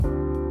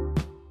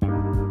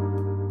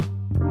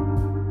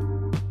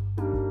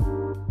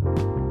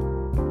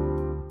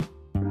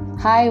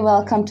Hi,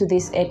 welcome to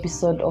this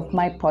episode of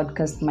my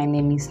podcast. My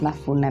name is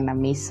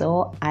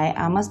Namisoo. I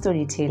am a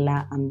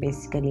storyteller. I'm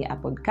basically a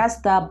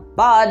podcaster,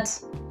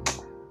 but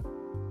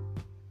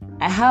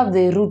I have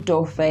the root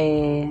of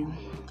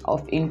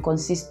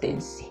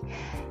inconsistency.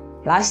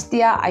 Last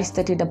year, I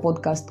started a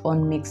podcast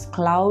on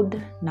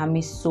Mixcloud,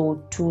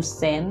 Namisoo 2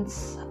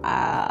 cents.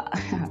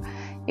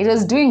 It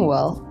was doing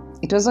well.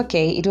 It was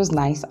okay. It was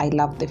nice. I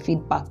loved the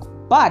feedback,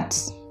 but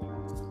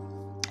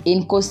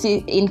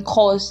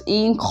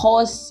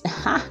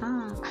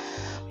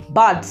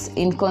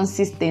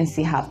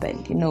inconsistency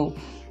happened.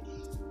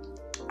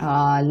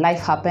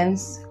 Life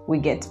happens. We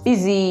get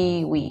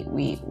busy,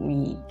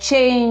 we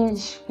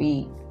change,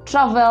 we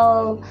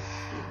travel,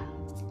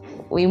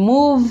 we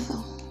move,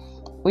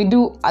 we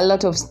do a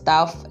lot of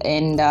stuff,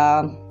 and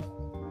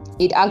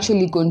it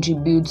actually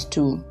contributes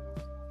to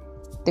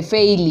the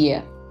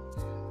failure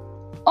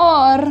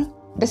or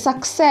the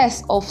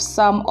success of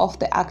some of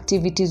the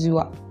activities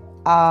you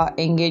are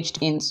engaged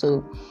in.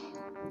 So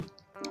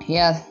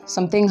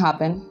something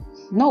happened.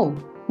 No,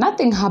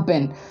 nothing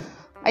happened.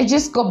 I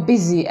just got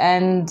busy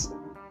and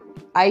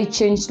I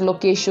changed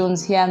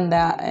locations here and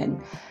there,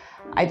 and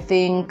I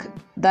think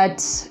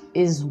that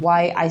is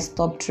why I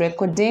stopped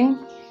recording.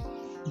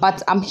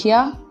 But I'm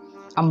here,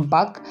 I'm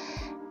back,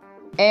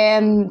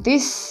 and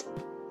this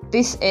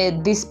particular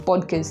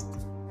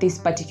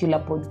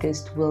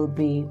podcast will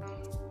be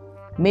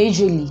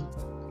majorly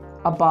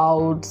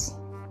about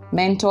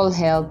mental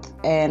health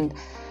and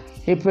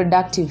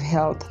reproductive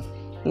health,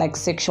 like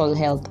sexual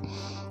health.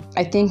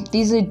 I think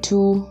these are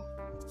two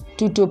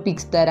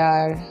topics that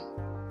are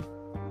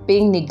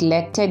being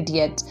neglected,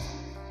 yet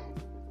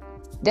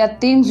there are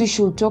things we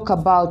should talk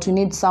about. We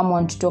need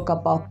someone to talk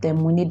about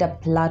them. We need a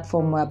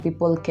platform where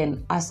people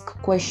can ask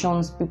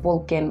questions, people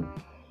can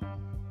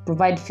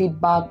provide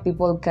feedback,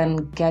 people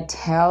can get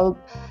help,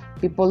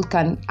 people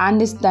can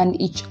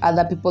understand each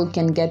other, people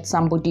can get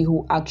somebody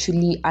who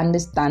actually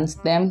understands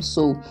them.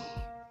 So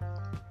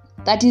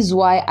that is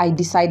why I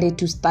decided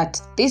to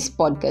start this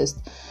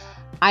podcast.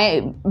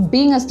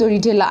 Being a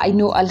storyteller, I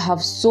know I'll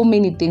have so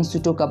many things to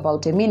talk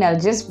about. I'll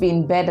just be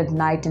in bed at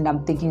night and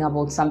I'm thinking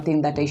about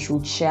something that I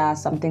should share,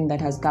 something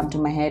that has come to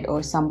my head,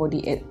 or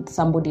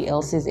somebody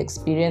else's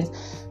experience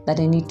that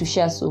I need to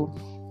share. So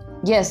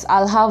yes,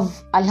 I'll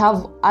have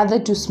other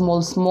two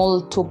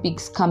small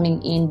topics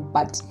coming in,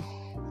 but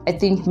I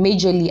think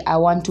majorly I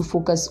want to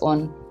focus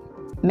on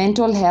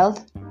mental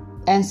health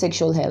and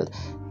sexual health.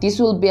 This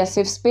will be a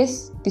safe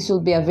space. This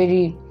will be a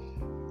very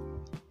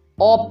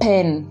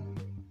open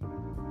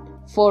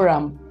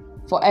forum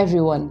for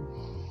everyone.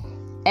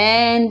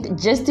 And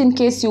just in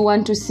case you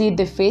want to see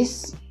the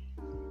face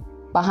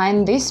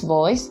behind this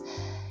voice,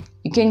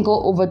 you can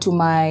go over to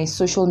my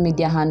social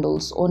media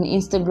handles. On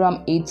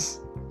Instagram, it's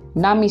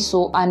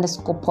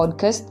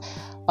Namisoo_podcast.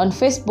 On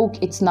Facebook,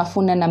 it's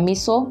Nafuna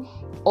Namisoo.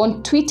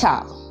 On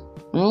Twitter,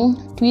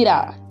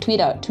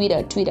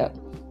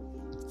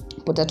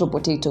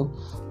 potato.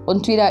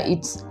 On Twitter,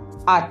 it's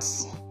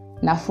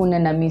 @Nafuna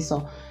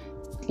Namisoo.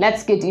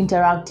 Let's get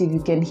interactive. You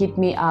can hit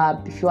me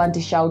up if you want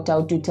to shout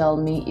out to tell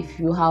me. If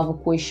you have a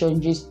question,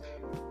 just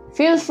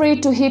feel free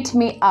to hit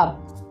me up.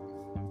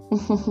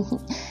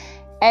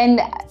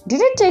 And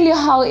did I tell you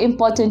how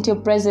important your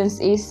presence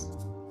is?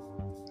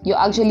 You're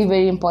actually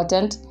very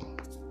important.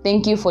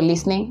 Thank you for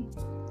listening.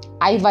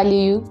 I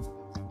value you.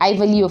 I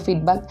value your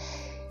feedback.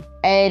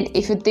 And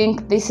if you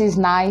think this is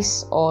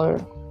nice, or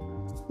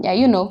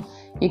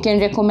you can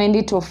recommend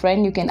it to a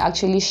friend. You can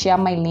actually share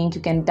my link.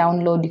 You can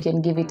download. You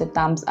can give it a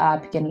thumbs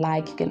up. You can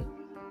like. You can,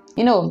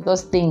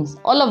 those things.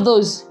 All of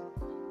those,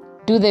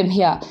 do them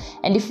here.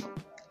 And if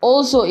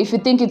you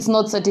think it's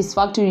not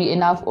satisfactory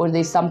enough, or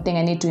there's something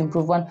I need to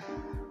improve on,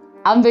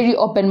 I'm very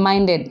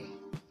open-minded.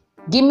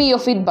 Give me your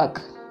feedback.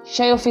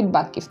 Share your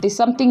feedback. If there's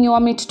something you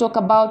want me to talk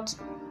about,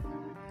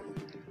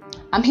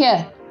 I'm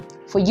here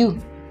for you.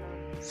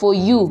 For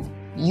you.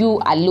 You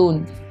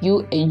alone.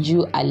 You and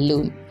you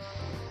alone.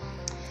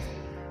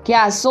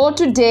 So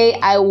today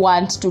I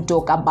want to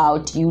talk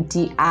about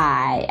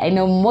UTI. I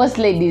know most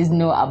ladies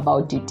know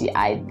about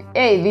UTI.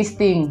 Hey, this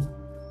thing,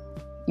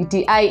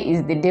 UTI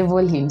is the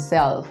devil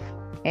himself.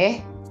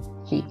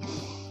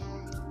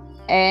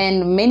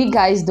 And many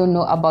guys don't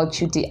know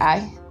about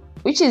UTI,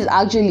 which is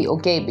actually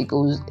okay,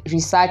 because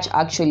research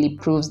actually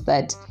proves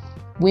that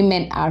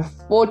women are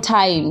 4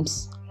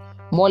 times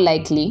more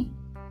likely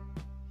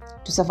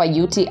to suffer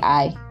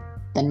UTI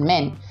than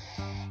men.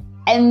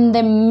 And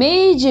the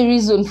major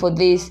reason for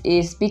this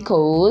is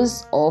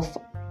because of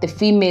the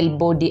female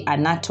body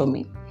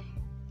anatomy.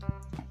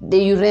 The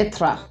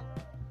urethra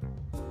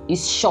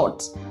is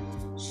short,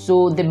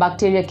 so the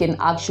bacteria can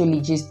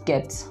actually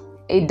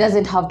it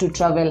doesn't have to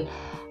travel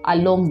a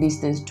long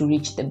distance to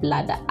reach the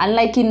bladder.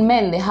 Unlike in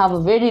men, they have a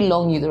very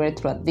long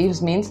urethra.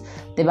 This means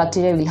the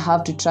bacteria will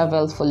have to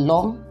travel for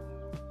long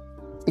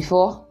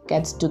before it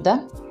gets to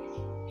the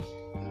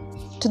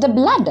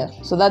bladder.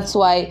 So that's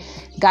why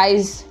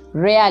guys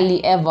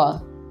rarely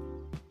ever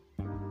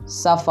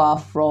suffer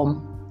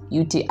from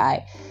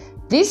UTI.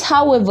 This,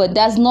 however,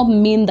 does not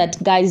mean that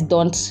guys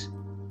don't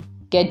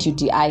get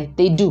UTI.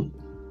 They do.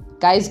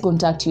 Guys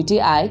contract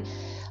UTI,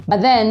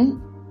 but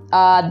then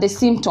the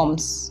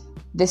symptoms,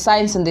 the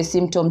signs and the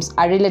symptoms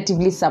are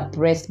relatively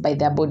suppressed by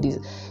their bodies.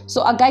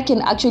 So a guy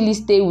can actually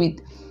stay with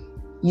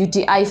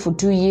UTI for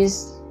 2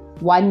 years,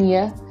 1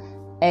 year,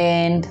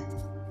 and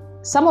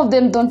some of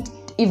them don't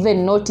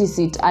even notice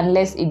it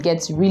unless it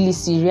gets really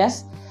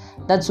serious.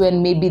 That's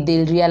when maybe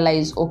they'll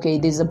realize, okay,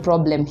 there's a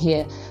problem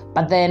here.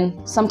 But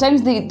then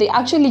sometimes they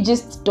actually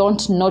just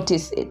don't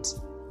notice it.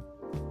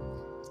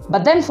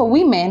 But then for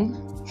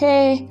women,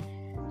 hey,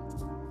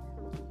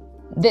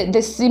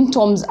 the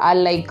symptoms are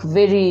like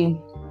very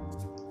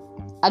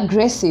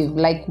aggressive.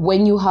 Like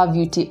when you have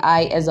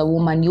UTI as a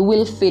woman, you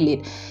will feel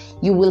it,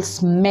 you will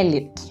smell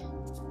it,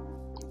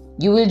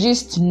 you will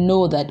just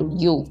know that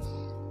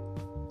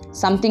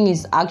something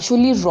is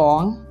actually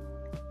wrong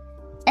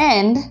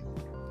and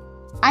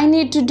I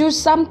need to do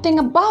something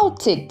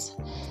about it.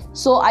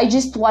 So I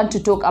just want to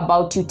talk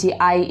about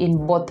UTI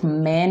in both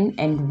men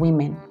and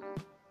women.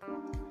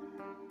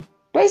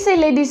 Do I say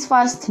ladies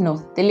first? No,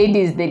 the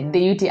ladies, the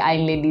UTI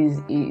in ladies,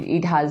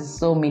 it has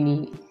so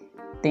many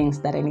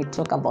things that I need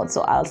to talk about.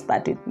 So I'll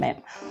start with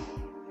men.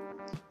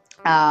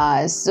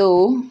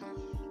 So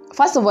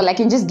first of all, I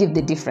can just give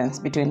the difference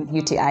between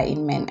UTI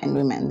in men and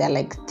women. There are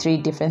like 3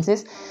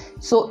 differences.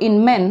 So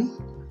in men,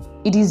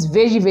 it is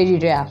very, very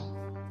rare.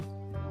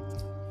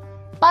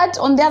 But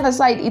on the other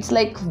side, it's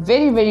like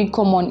very, very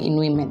common in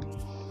women.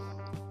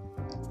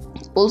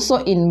 Also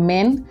in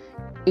men,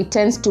 it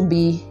tends to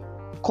be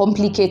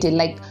complicated.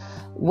 Like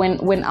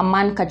when a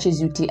man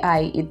catches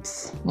UTI,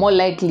 it's more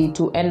likely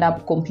to end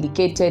up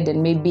complicated,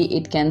 and maybe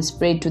it can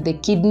spread to the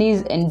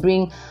kidneys and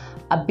bring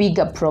a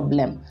bigger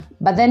problem.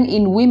 But then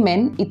in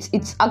women,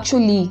 it's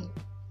actually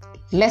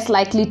less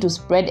likely to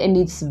spread, and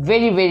it's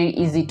very, very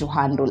easy to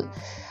handle.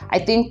 I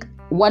think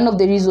one of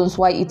the reasons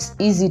why it's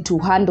easy to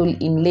handle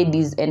in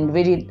ladies and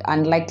very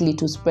unlikely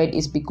to spread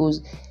is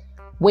because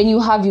when you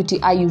have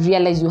UTI, you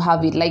realize you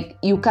have it. Like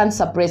you can't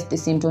suppress the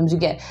symptoms. You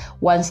get,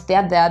 once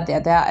they're there,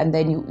 and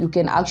then you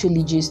can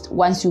actually just,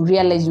 once you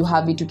realize you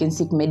have it, you can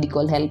seek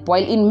medical help.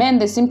 While in men,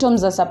 the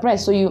symptoms are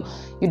suppressed, so you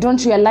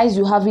don't realize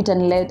you have it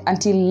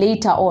until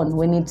later on,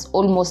 when it's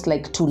almost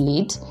like too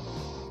late.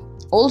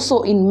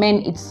 Also in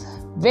men, it's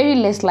very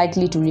less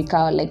likely to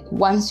recur. Like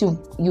once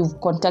you've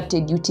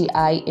contacted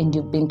UTI and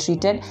you've been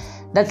treated,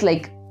 that's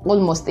like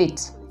almost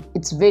it.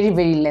 It's very,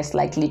 very less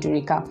likely to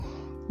recur.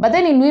 But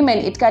then in women,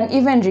 it can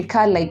even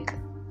recur like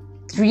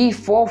 3,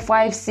 4,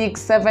 5, 6,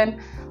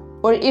 7,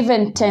 or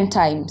even 10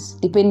 times,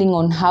 depending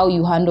on how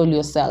you handle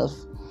yourself.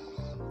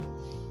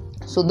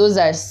 So those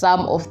are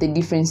some of the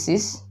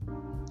differences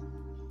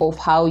of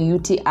how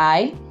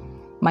UTI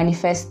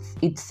manifests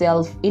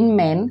itself in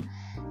men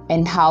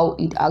and how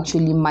it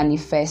actually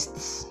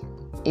manifests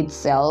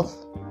itself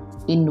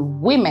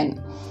in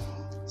women.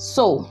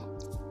 So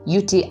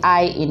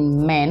UTI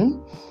in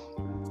men,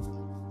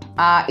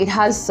 it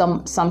has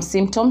some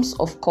symptoms,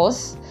 of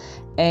course,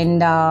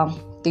 and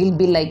they'll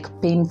be like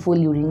painful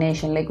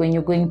urination. Like when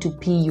you're going to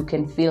pee, you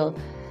can feel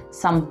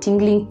some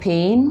tingling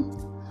pain.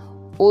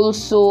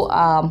 Also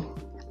a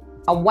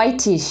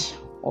whitish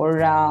or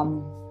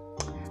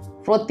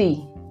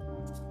frothy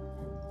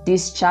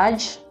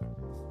discharge.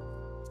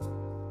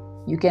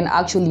 You can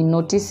actually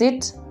notice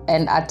it,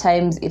 and at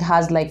times it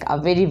has like a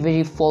very,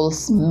 very foul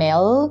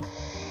smell.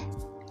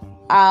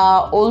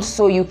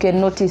 Also you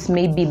can notice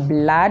maybe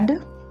blood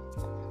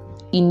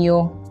in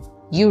your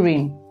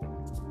urine.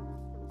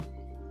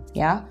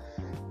 Yeah,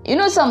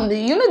 some of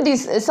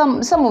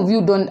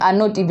you are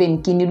not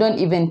even keen. You don't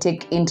even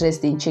take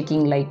interest in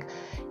checking like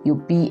your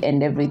pee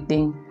and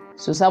everything.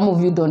 So some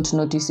of you don't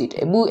notice it.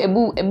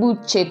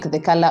 Ebu check the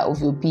color of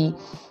your pee,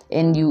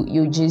 and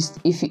you just,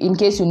 in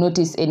case you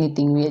notice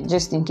anything weird,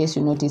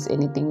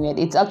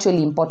 it's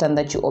actually important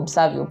that you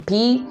observe your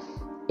pee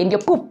and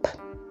your poop.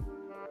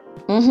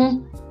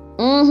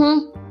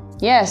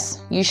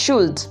 Yes, you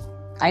should.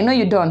 I know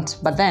you don't,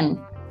 but then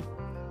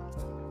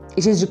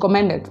it is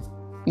recommended.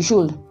 You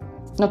should.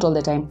 Not all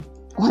the time.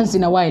 Once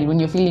in a while when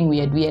you're feeling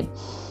weird.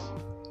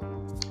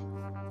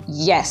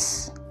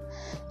 Yes.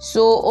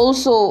 So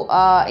also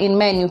in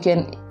men, you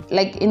can,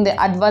 like in the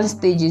advanced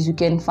stages, you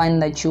can find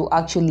that you're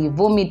actually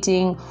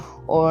vomiting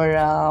or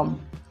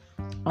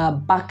a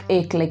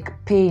backache, like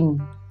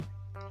pain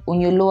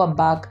on your lower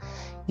back.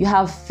 You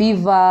have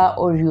fever,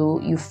 or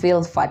you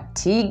feel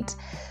fatigued.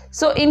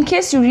 So in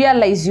case you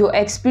realize you're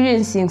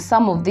experiencing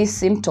some of these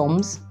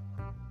symptoms,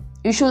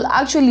 you should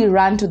actually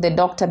run to the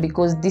doctor,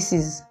 because this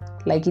is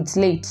like, it's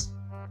late.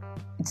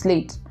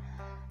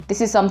 This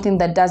is something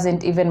that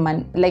doesn't even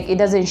it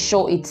doesn't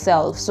show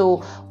itself. So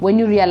when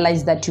you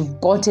realize that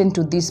you've gotten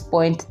to this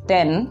point,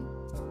 then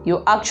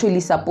you're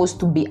actually supposed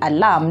to be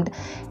alarmed,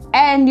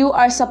 and you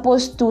are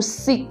supposed to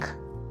seek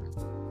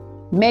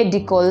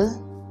medical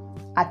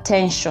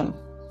attention.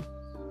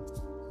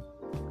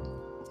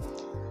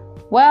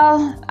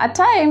 Well, at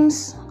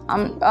times,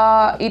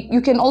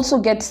 you can also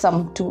get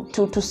some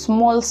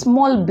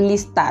small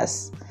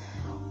blisters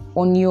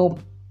on your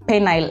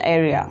penile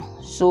area.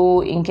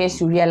 So in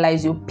case you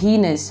realize your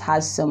penis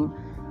has some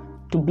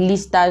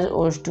blisters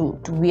or to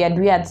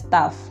weird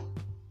stuff,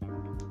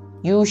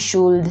 you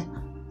should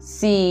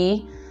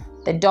see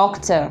the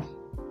doctor.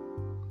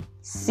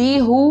 See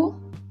who?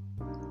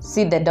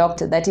 See the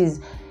doctor. That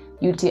is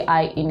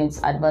UTI in its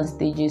advanced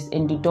stages,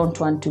 and you don't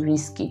want to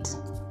risk it.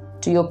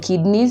 To your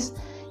kidneys,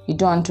 you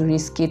don't want to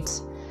risk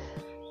it.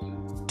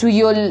 To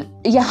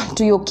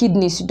your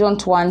kidneys, you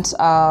don't want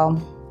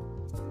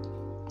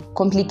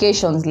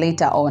complications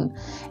later on.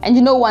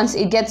 And once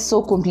it gets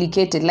so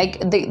complicated, like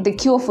the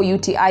cure for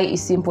UTI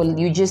is simple.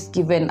 You just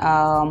given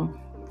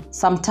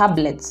some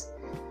tablets,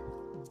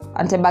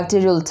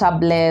 antibacterial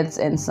tablets,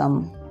 and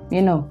some,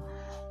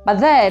 But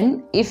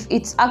then, if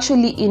it's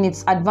actually in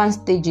its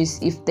advanced stages,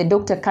 if the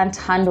doctor can't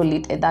handle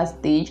it at that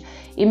stage,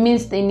 it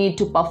means they need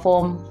to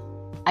perform.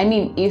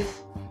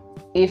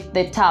 If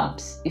the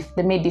tabs, if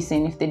the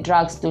medicine, if the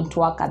drugs don't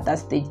work at that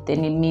stage,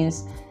 then it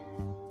means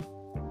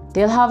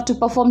they'll have to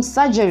perform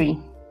surgery.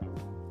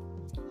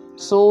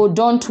 So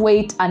don't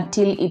wait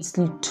until it's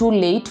too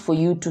late for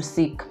you to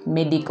seek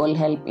medical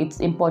help.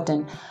 It's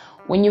important.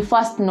 When you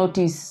first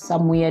notice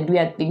some weird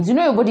things,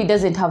 your body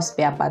doesn't have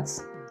spare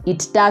parts.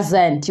 It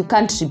doesn't. You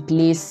can't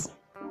replace.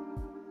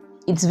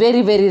 It's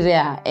very, very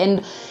rare.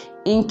 And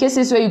in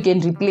cases where you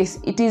can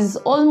replace, it is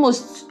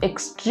almost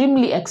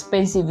extremely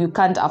expensive. You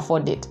can't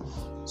afford it.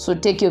 So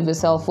take care of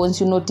yourself. Once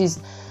you notice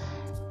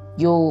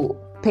your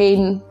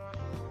pain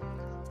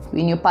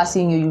when you're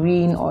passing your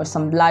urine, or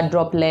some blood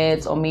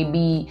droplets, or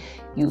maybe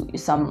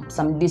some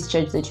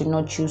discharge that you're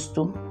not used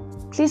to,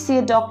 please see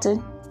a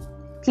doctor.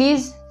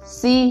 Please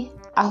see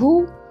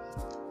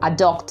a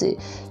doctor.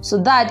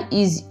 So that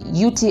is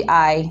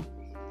UTI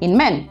in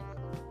men.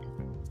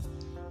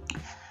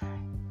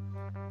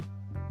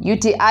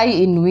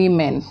 UTI in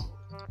women.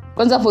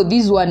 Kwanza, for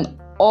this one,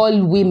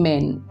 all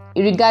women,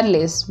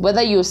 regardless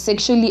whether you're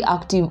sexually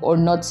active or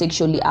not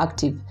sexually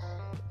active,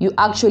 you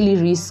actually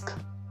risk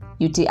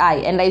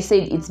UTI. And I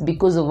said it's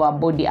because of our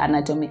body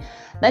anatomy.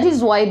 That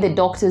is why the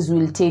doctors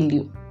will tell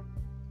you,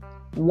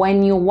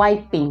 when you're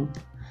wiping,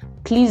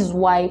 please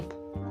wipe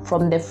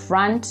from the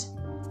front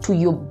to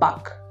your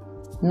back,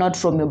 not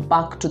from your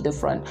back to the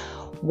front.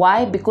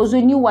 Why? Because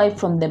when you wipe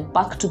from the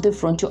back to the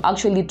front, you're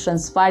actually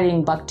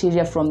transferring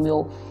bacteria from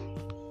your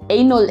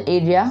anal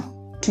area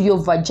to your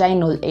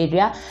vaginal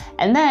area,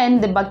 and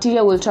then the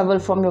bacteria will travel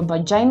from your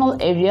vaginal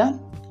area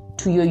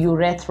to your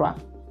urethra,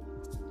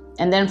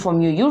 and then from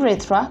your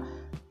urethra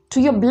to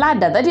your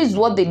bladder. That is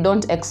what they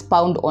don't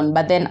expound on,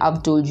 but then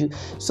I've told you.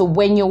 So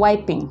when you're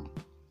wiping,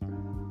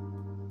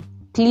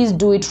 please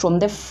do it from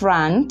the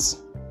front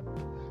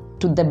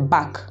to the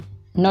back,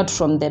 not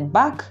from the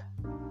back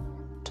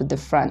to the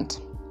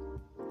front.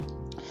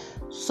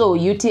 So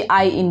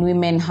UTI in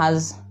women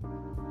has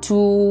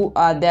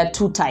there are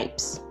two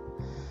types.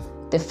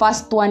 The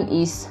first one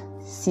is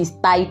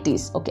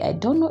cystitis. Okay, I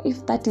don't know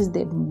if that is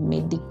the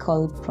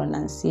medical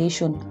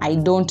pronunciation. I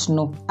don't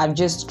know. I've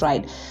just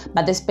tried.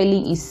 But the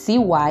spelling is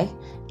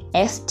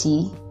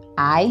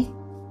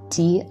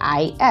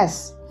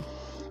CYSTITIS.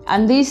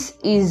 And this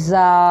is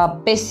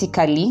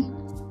basically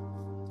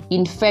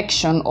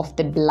infection of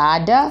the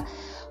bladder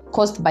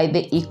caused by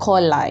the E.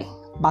 coli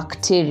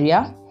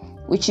bacteria,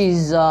 which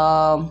is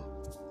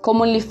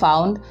commonly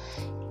found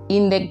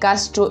in the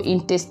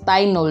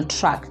gastrointestinal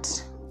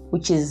tract,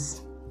 which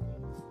is,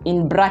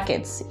 in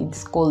brackets,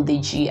 it's called the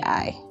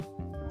GI.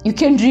 You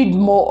can read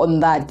more on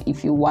that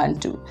if you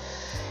want to.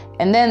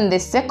 And then the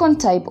second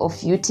type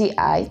of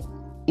UTI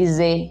is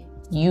a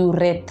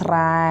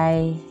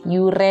urethritis.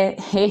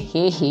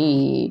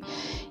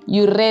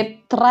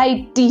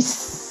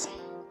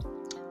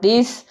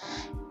 This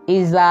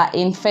is an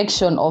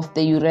infection of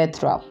the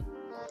urethra.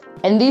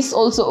 And this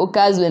also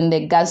occurs when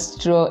the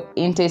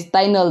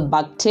gastrointestinal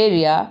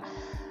bacteria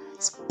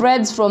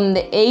spreads from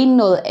the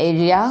anal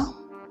area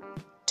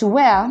to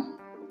where?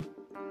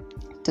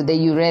 To the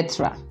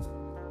urethra.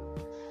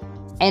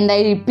 And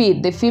I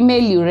repeat, the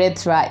female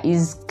urethra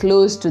is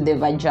close to the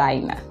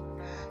vagina.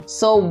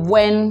 So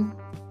when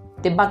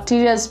the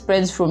bacteria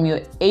spreads from your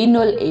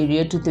anal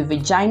area to the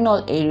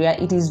vaginal area,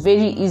 it is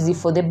very easy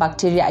for the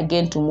bacteria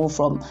again to move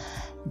from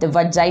the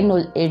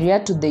vaginal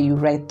area to the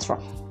urethra.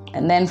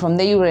 And then from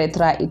the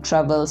urethra, it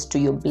travels to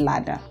your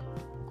bladder.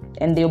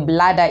 And your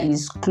bladder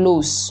is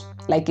close,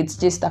 like it's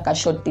just like a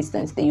short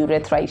distance. The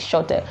urethra is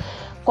shorter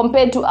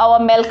compared to our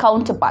male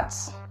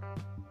counterparts.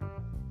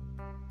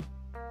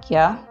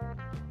 Yeah?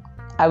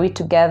 Are we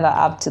together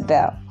up to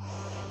there?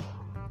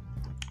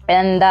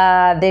 And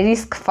the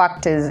risk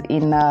factors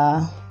in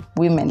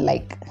women,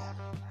 like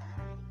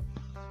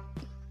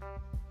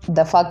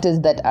the factors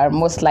that are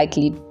most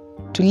likely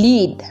to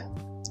lead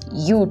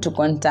you to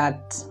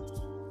contact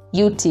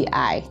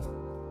UTI.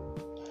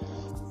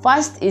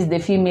 First is the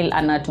female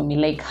anatomy,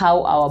 like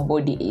how our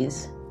body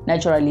is.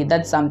 Naturally,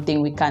 that's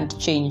something we can't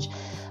change.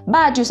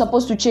 But you're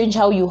supposed to change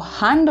how you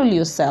handle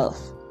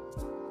yourself.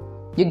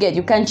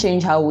 You can't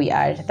change how we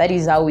are. That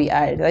is how we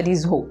are. That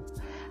is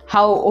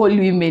how all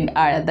women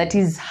are. That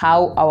is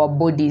how our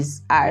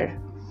bodies are.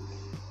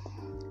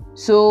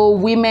 So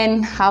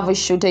women have a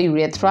shorter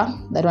urethra,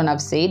 that one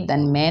I've said,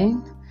 than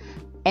men.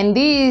 And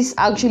this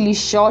actually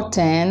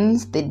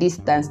shortens the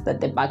distance that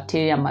the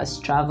bacteria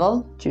must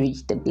travel to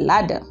reach the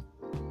bladder.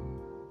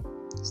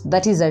 So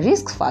that is a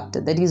risk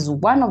factor. That is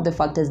one of the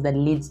factors that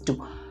leads to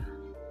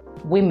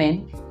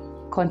women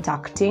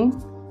contracting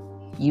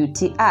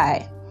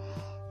UTI.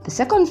 The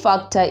second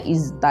factor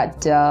is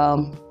that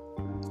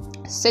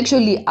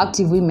sexually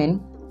active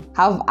women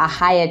have a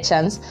higher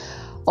chance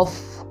of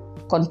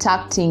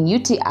contracting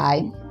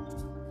UTI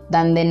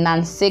than the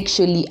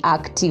non-sexually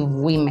active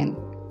women.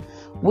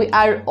 We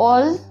are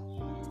all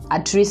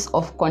at risk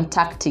of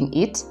contracting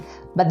it,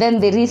 but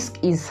then the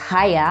risk is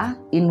higher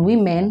in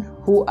women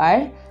who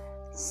are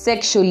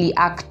sexually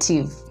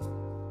active.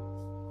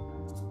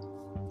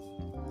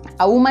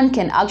 A woman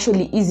can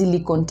actually easily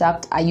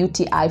contract a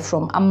UTI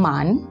from a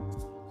man,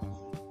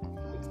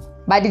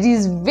 but it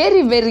is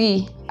very,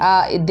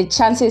 the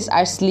chances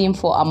are slim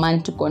for a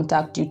man to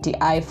contract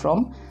UTI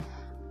from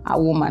a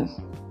woman.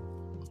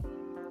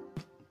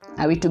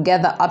 Are we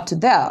together up to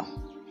there?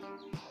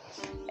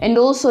 And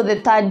also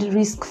the third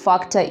risk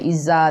factor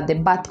is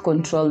the birth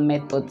control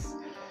methods.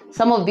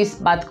 Some of these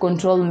birth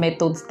control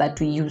methods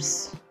that we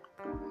use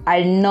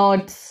are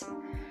not,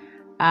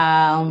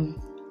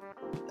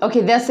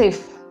 they're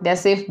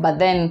safe, but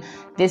then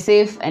they're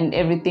safe and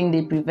everything,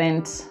 they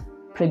prevent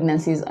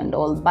pregnancies and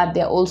all, but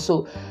they're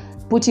also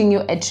putting you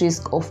at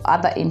risk of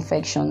other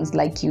infections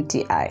like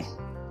UTI.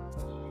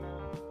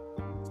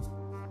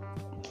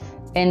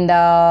 And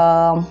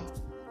the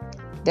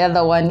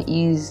other one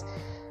is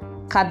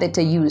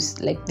catheter use,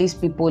 like these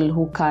people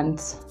who can't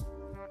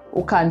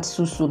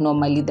susu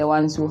normally, the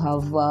ones who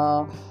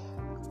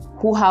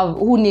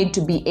need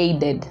to be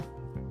aided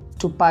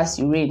to pass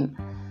urine.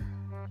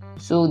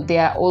 So they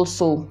are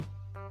also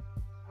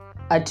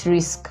at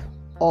risk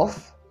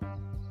of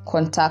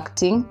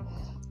contracting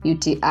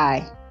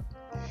UTI.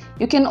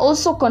 You can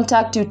also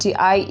contract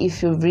UTI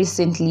if you've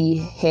recently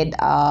had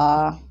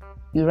a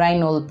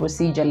urinal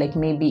procedure, like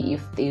maybe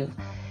if they've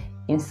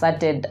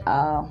inserted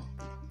a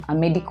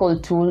medical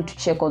tool to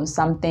check on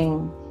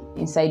something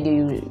inside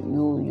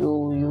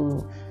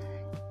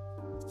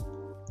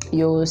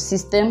your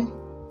system,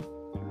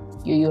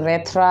 your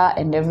urethra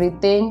and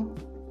everything.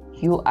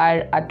 You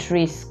are at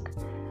risk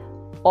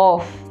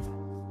of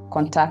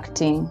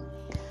contracting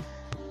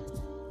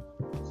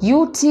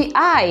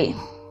UTI.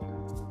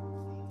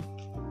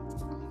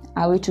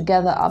 Are we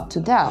together up to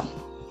that?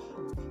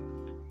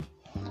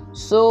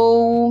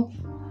 So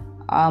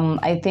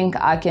I think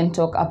I can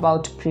talk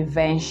about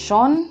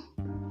prevention.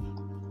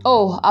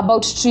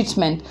 About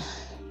treatment.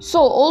 So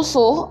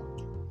also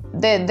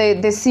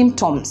the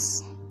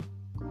symptoms.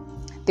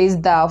 There's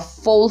the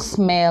foul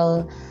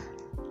smell,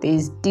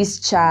 there's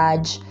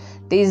discharge,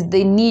 there's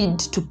the need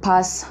to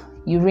pass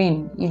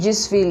urine. You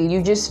just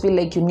feel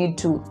like you need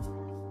to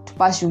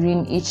pass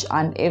urine each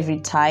and every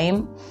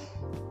time.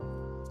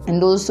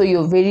 And also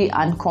you're very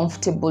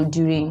uncomfortable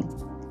during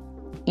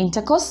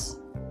intercourse.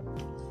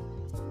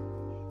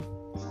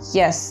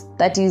 Yes,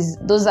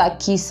 those are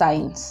key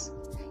signs.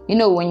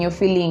 When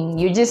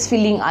you're just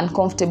feeling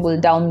uncomfortable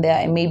down there,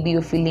 and maybe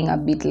you're feeling a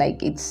bit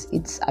like it's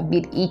a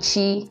bit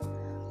itchy,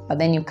 but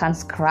then you can't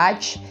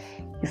scratch.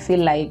 You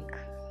feel like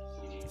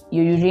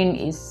your urine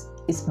is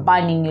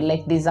burning you,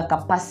 like there's a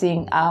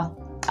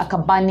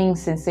burning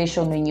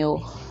sensation when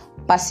you're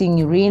passing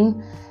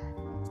urine.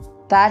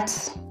 That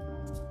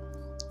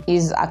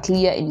is a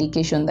clear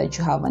indication that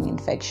you have an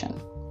infection.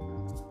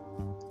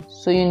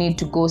 So you need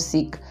to go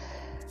seek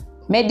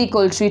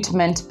medical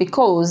treatment,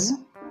 because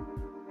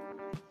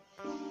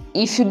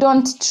if you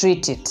don't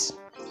treat it,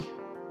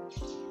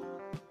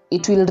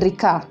 it will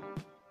recur.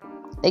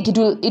 Like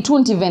it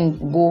won't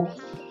even go.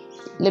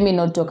 Let me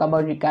not talk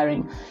about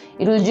recurring.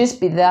 It will just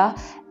be there,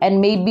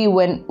 and maybe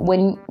when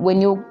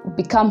you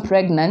become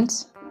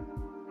pregnant,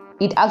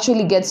 it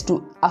actually gets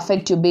to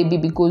affect your baby,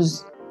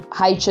 because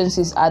high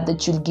chances are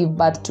that you'll give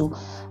birth to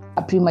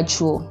a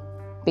premature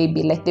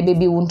baby. Like the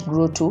baby won't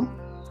grow to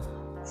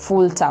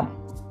full term.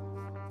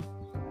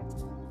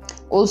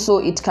 Also,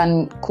 it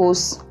can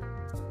cause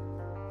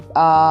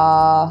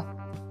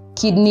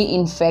kidney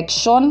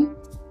infection,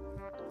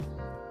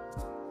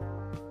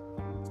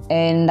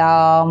 and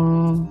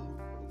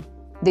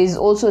there's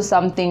also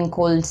something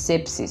called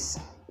sepsis.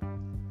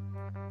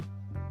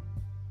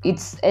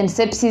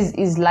 Sepsis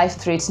is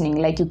life-threatening.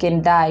 Like you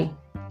can die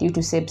due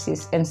to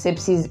sepsis, and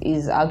sepsis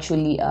is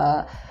actually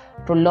a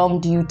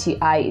prolonged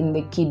UTI in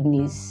the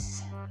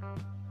kidneys.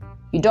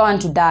 You don't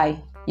want to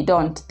die. You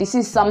don't. This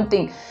is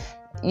something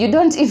you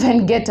don't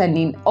even get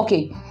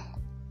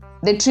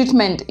the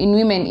treatment in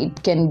women,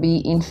 it can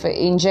be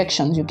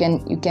injections. You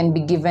can be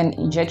given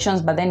injections,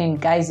 but then in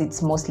guys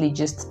it's mostly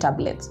just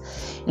tablets.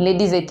 In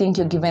ladies, I think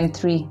you're given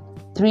three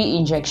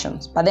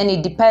injections, but then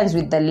it depends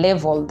with the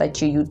level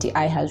that your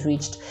UTI has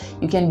reached.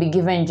 You can be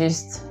given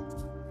just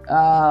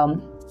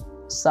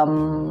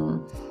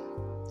some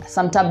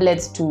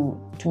tablets to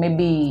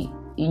maybe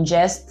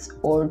ingest,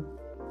 or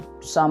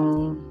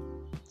some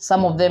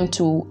of them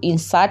to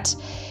insert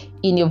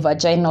in your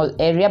vaginal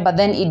area, but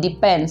then it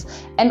depends.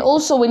 And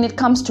also when it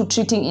comes to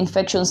treating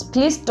infections,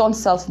 please don't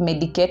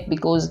self-medicate,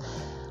 because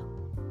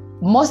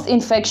Most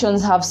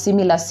infections have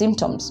similar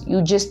symptoms.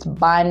 You just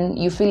burn.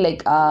 You feel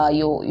like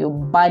you're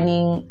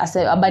burning,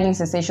 a burning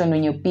sensation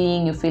when you're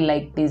peeing. You feel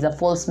like there's a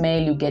foul smell.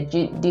 You get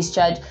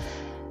discharge.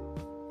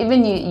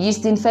 Even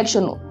yeast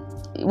infection,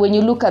 when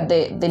you look at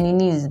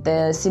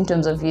the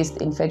symptoms of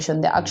yeast infection,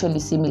 they're actually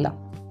similar,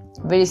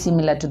 very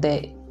similar to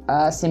the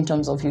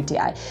symptoms of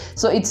UTI.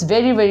 So it's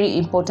very, very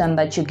important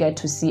that you get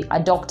to see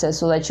a doctor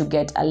so that you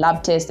get a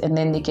lab test, and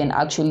then they can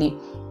actually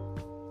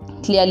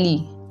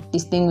clearly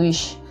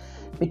distinguish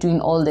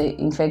between all the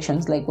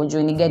infections. Like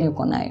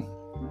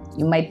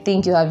you might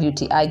think you have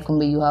UTI,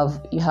 kumbe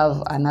you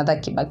have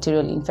another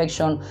bacterial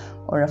infection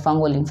or a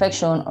fungal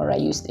infection or a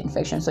yeast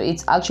infection. So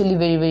it's actually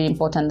very, very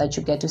important that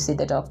you get to see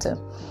the doctor.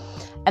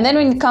 And then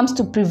when it comes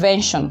to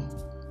prevention,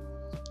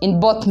 in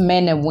both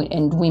men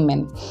and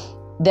women,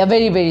 they're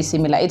very, very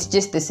similar. It's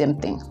just the same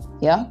thing.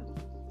 Yeah,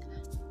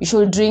 you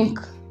should drink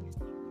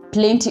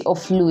plenty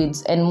of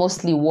fluids and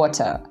mostly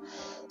water,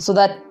 so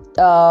that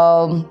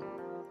the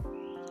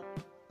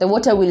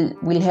water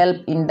will help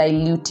in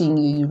diluting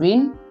your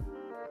urine,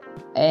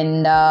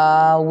 and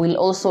will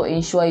also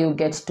ensure you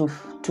get to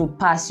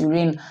pass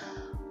urine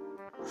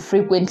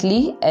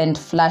frequently and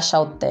flush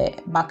out the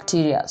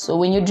bacteria. So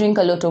when you drink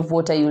a lot of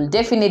water, you'll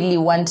definitely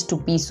want to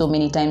pee so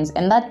many times,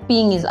 and that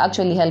peeing is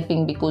actually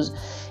helping because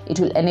it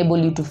will enable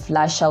you to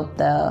flush out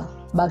the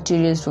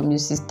bacteria from your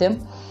system.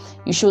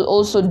 You should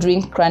also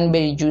drink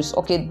cranberry juice.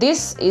 Okay,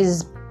 this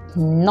is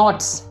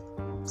not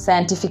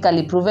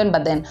scientifically proven,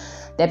 but then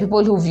there are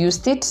people who've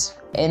used it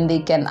and they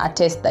can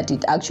attest that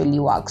it actually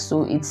works.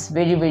 So it's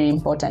very, very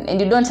important, and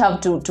you don't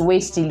have to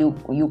wait till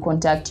you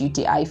contact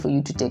UTI for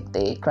you to take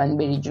the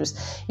cranberry juice.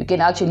 You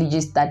can actually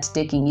just start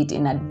taking it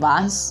in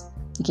advance.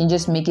 You can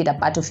just make it a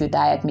part of your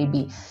diet.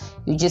 Maybe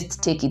you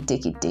just take it.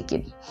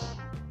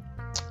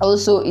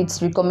 Also,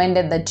 it's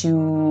recommended that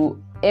you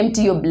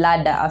empty your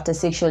bladder after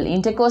sexual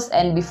intercourse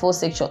and before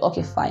sexual.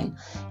 Okay, fine.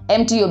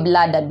 Empty your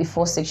bladder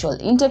before sexual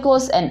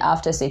intercourse and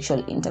after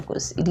sexual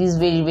intercourse. It is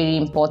very, very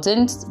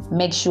important.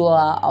 Make sure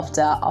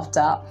after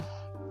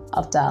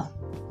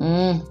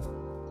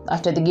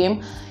the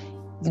game,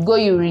 you go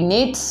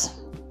urinate,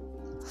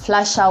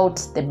 flush out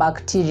the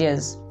bacteria.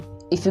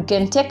 If you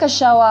can take a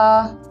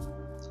shower,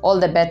 all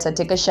the better.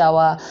 Take a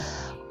shower.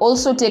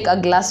 Also, take a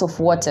glass of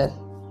water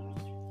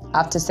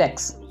after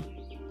sex.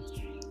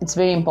 It's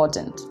very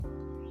important.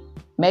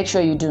 Make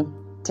sure you do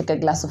take a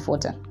glass of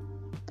water.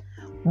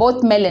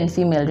 Both male and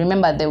female.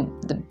 Remember, the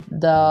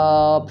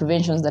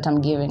preventions that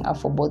I'm giving are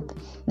for both.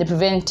 The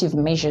preventive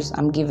measures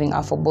I'm giving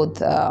are for both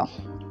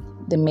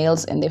the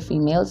males and the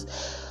females.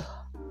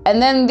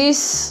 And then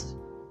this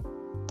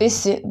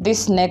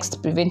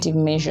next preventive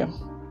measure: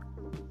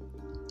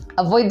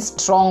 avoid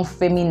strong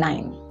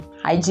feminine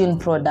hygiene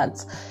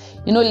products.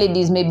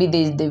 Ladies, maybe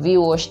there's the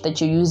V-wash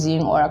that you're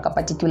using or a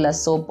particular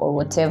soap or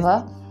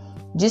whatever.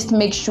 Just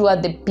make sure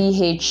the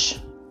pH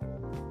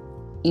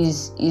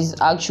is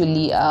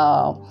actually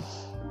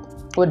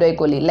what do I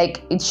call it?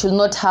 Like, it should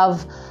not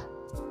have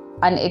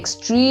an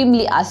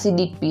extremely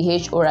acidic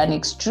pH or an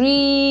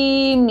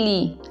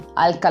extremely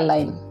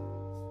alkaline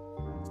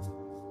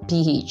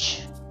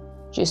pH.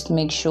 Just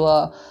make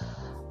sure.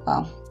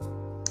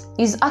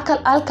 Is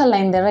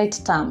alkaline the right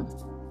term?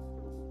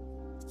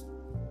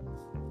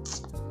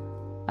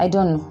 I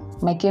don't know.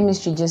 My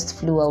chemistry just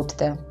flew out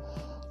there.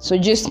 So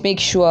just make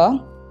sure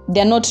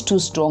they're not too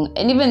strong.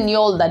 And even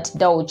y'all that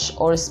douche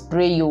or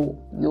spray your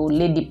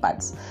lady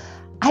parts,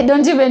 I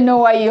don't even know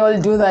why y'all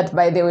do that,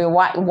 by the way.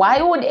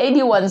 Why would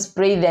anyone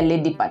spray their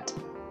lady part?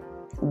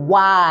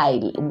 Why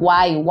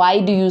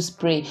do you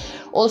spray?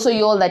 Also,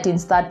 y'all that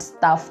insert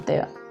stuff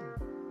there,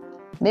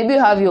 maybe you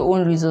have your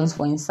own reasons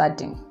for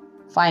inserting.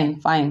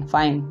 Fine,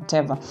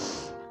 whatever.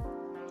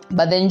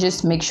 But then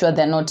just make sure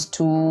they're not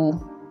too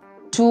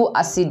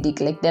acidic.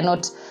 Like, they're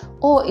not,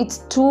 it's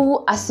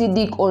too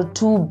acidic or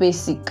too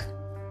basic.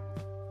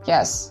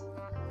 Yes.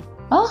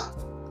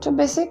 Too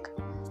basic?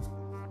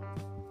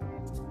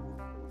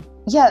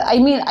 Yeah, I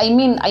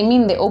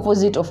mean the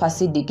opposite of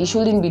acidic. It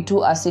shouldn't be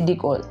too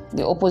acidic, or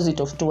the opposite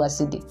of too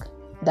acidic.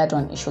 That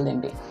one, it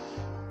shouldn't be.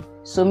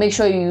 So make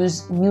sure you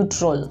use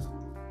neutral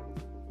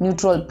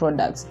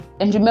products.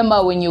 And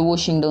remember, when you're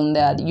washing down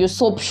there, your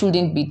soap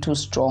shouldn't be too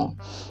strong.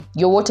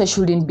 Your water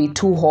shouldn't be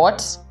too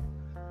hot.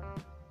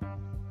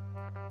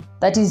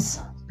 That is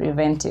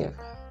preventive.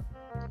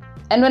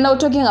 And when I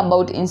was talking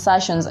about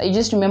insertions, I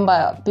just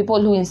remember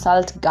people who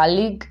insert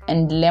garlic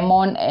and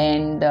lemon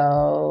and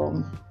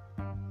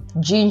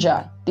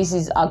ginger. This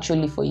is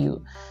actually for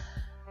you.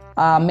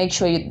 Make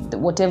sure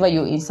whatever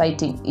you're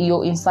inserting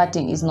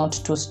is not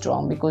too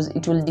strong, because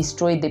it will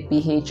destroy the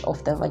pH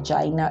of the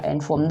vagina,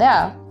 and from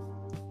there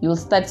you'll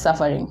start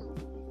suffering,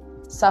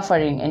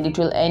 and it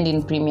will end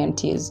in premium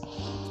tears.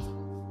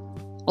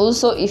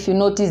 Also, if you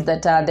notice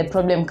that the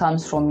problem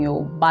comes from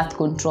your birth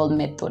control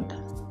method,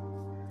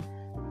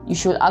 you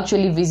should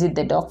actually visit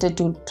the doctor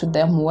to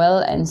them well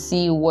and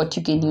see what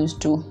you can use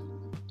to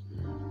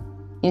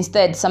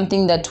instead,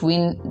 something that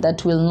will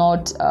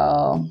not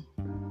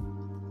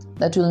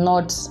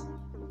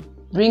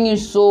bring you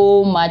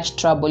so much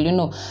trouble.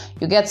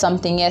 You get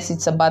something, yes,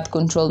 it's a birth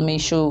control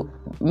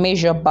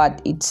measure,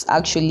 but it's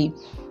actually,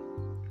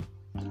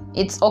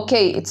 it's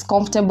okay, it's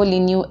comfortable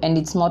in you, and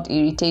it's not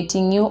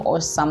irritating you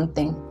or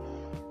something.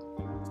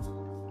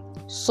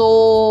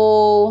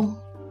 So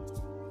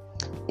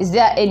is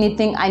there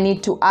anything I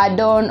need to add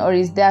on, or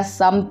is there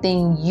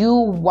something you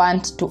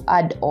want to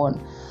add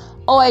on?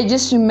 Oh, I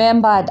just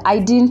remembered, I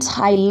didn't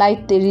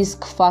highlight the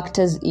risk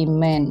factors in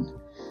men.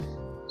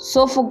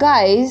 So for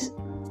guys,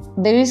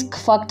 the risk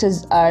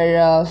factors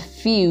are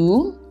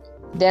few.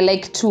 They're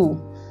like 2.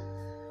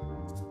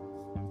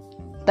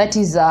 That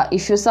is,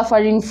 if you're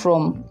suffering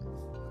from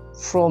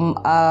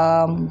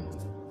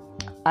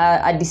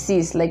a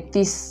disease like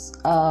this,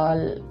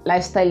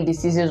 lifestyle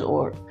diseases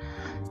or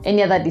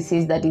any other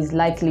disease that is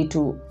likely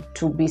to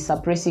be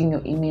suppressing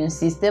your immune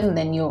system,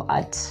 then you're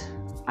at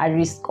a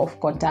risk of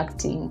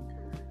contracting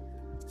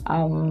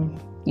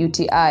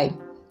UTI.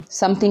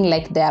 Something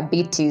like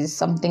diabetes,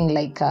 something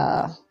like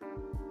them.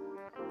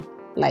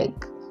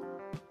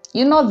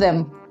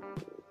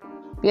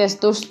 Yes,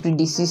 those 3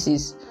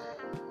 diseases,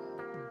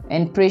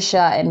 and pressure,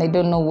 and I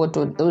don't know what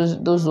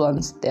those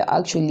ones. They're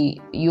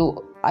actually,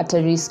 you at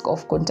a risk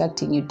of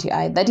contracting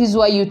UTI. That is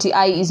why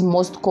UTI is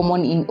most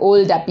common in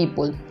older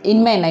people.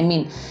 In men, I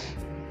mean.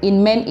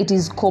 In men, it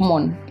is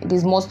common. It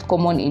is most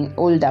common in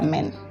older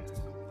men.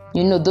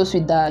 Those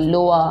with the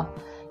lower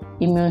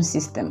immune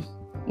system.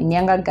 In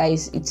younger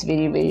guys, it's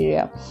very, very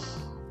rare.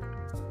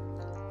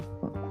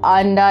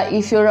 And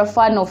if you're a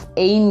fan of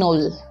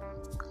anal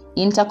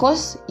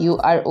intercourse, you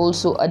are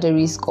also at a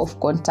risk of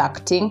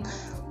contracting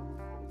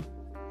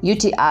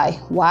UTI.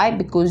 Why?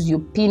 Because your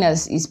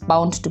penis is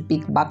bound to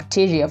pick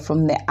bacteria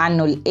from the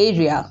anal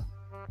area.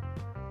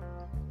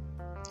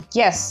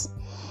 Yes.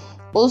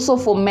 Also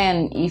for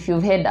men, if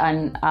you've had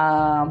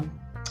a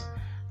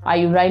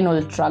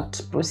urinary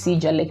tract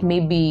procedure, like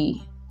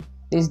maybe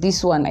there's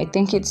this one, I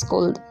think it's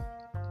called,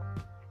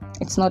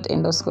 it's not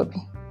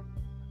endoscopy.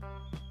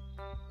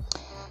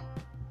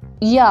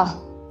 Yeah.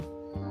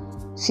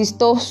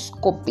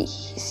 Cystoscopy.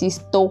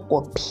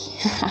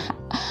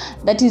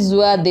 That is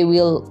where they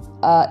will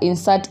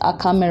insert a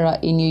camera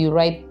in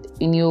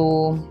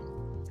your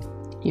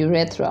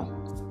urethra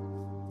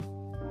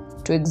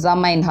to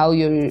examine how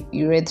your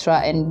urethra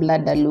and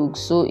bladder looks.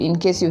 So in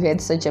case you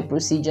had such a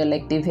procedure,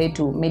 like they've had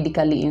to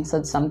medically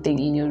insert something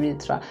in your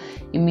urethra,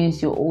 it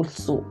means you're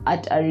also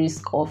at a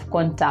risk of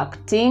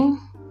contracting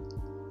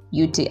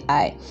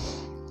UTI.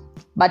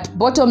 But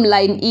bottom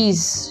line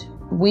is,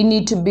 we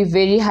need to be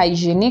very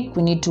hygienic.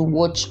 We need to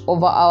watch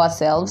over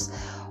ourselves.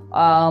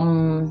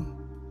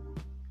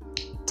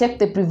 Take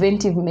the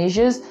preventive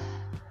measures.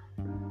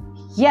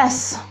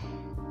 Yes.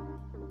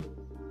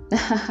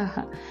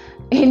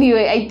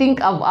 Anyway, I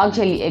think I've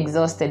actually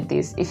exhausted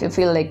this. If you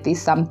feel like there's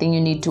something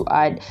you need to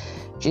add,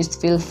 just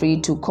feel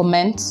free to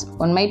comment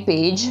on my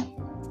page,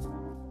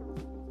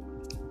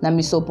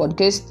 Namisoo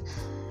Podcast.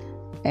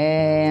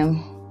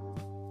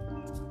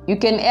 You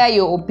can air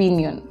your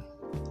opinion.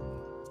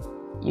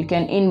 You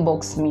can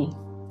inbox me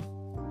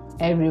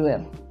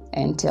everywhere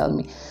and tell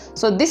me.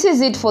 So this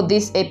is it for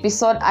this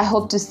episode. I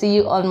hope to see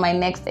you on my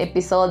next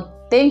episode.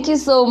 Thank you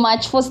so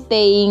much for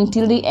staying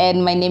till the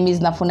end. My name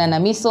is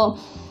Namisoo.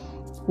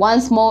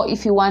 Once more,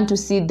 if you want to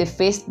see the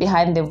face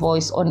behind the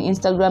voice, on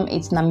Instagram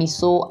it's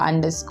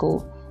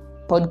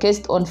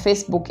Namisoo_podcast. On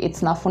Facebook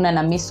it's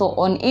Namisoo.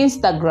 On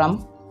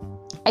Instagram,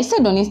 I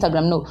said on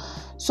Instagram, no.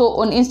 So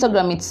on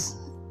Instagram it's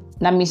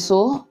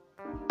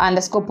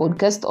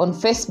Namisoo_podcast. On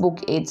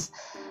Facebook it's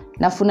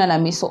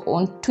Namisoo.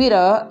 On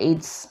Twitter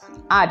it's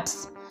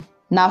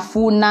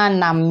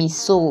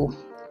 @Namisoo.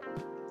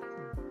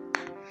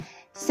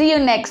 See you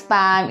next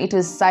time. It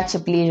was such a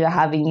pleasure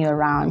having you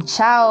around.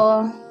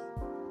 Ciao.